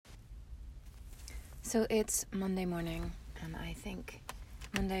So it's Monday morning, and I think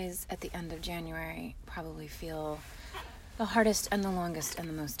Mondays at the end of January probably feel the hardest and the longest and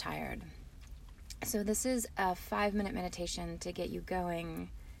the most tired. So this is a 5-minute meditation to get you going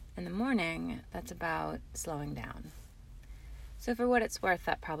in the morning that's about slowing down. So for what it's worth,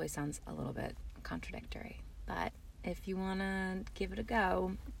 that probably sounds a little bit contradictory, but if you want to give it a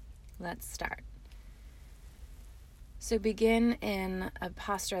go, let's start. So begin in a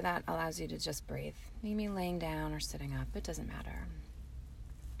posture that allows you to just breathe. Maybe laying down or sitting up, it doesn't matter.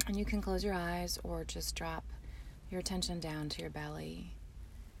 And you can close your eyes or just drop your attention down to your belly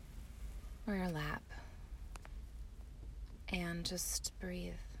or your lap and just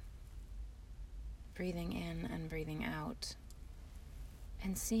breathe. Breathing in and breathing out.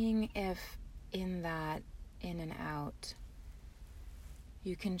 And seeing if in that in and out,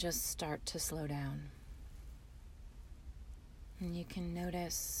 you can just start to slow down. And you can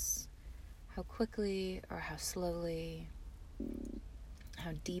notice how quickly or how slowly,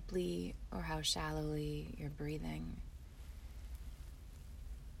 how deeply or how shallowly you're breathing.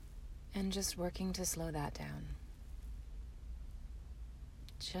 And just working to slow that down.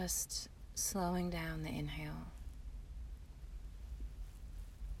 Just slowing down the inhale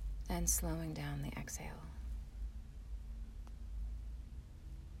and slowing down the exhale.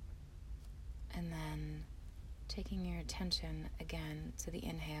 And then taking your attention again to the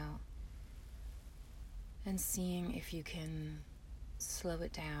inhale and seeing if you can slow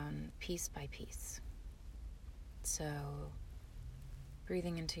it down piece by piece. So,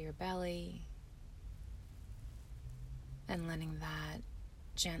 breathing into your belly and letting that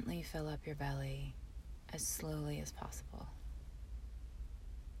gently fill up your belly as slowly as possible.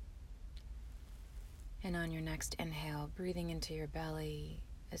 And on your next inhale, breathing into your belly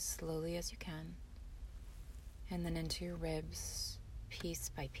as slowly as you can, and then into your ribs, piece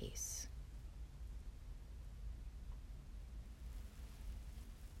by piece.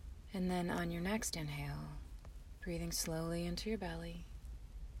 And then on your next inhale, breathing slowly into your belly,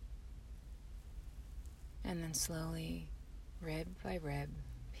 and then slowly, rib by rib,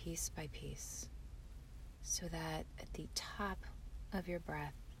 piece by piece, so that at the top of your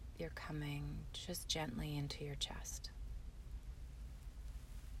breath, you're coming just gently into your chest.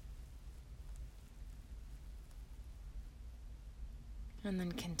 And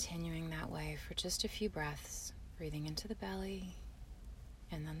then continuing that way for just a few breaths, breathing into the belly,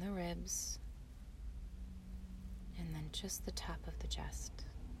 and then the ribs, and then just the top of the chest.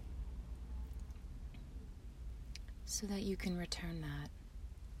 So that you can return that.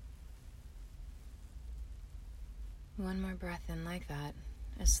 One more breath in like that,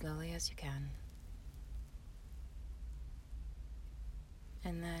 as slowly as you can.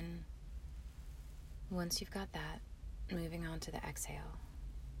 And then, once you've got that, moving on to the exhale.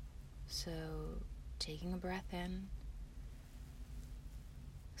 So, taking a breath in,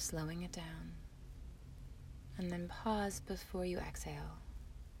 slowing it down, and then pause before you exhale,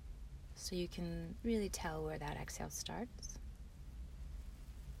 so you can really tell where that exhale starts.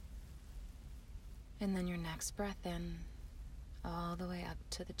 And then your next breath in, all the way up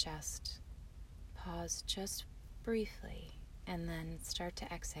to the chest. Pause just briefly, and then start to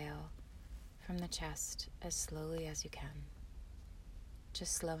exhale from the chest as slowly as you can.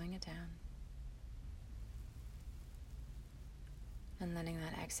 Just slowing it down. And letting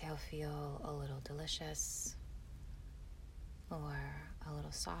that exhale feel a little delicious, or a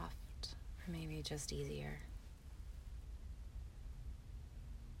little soft, or maybe just easier.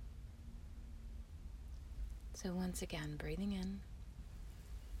 So once again, breathing in,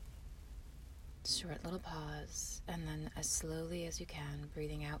 short little pause, and then as slowly as you can,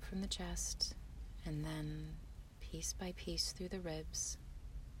 breathing out from the chest, and then piece by piece through the ribs.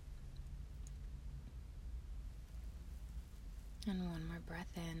 And one more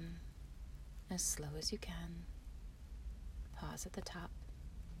breath in, as slow as you can. Pause at the top,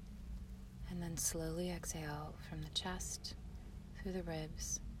 and then slowly exhale from the chest, through the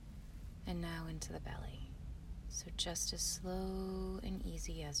ribs, and now into the belly. So just as slow and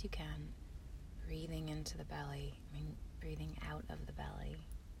easy as you can, breathing into the belly, breathing out of the belly.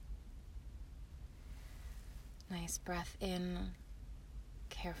 Nice breath in,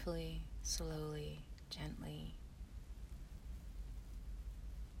 carefully, slowly, gently.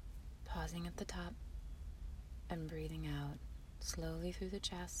 Pausing at the top and breathing out slowly through the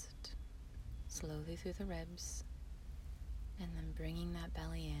chest, slowly through the ribs, and then bringing that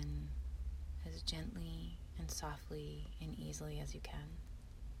belly in as gently and softly and easily as you can.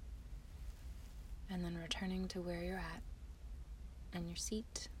 And then returning to where you're at and your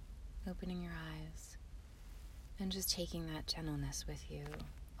seat, opening your eyes, and just taking that gentleness with you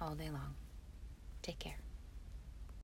all day long. Take care.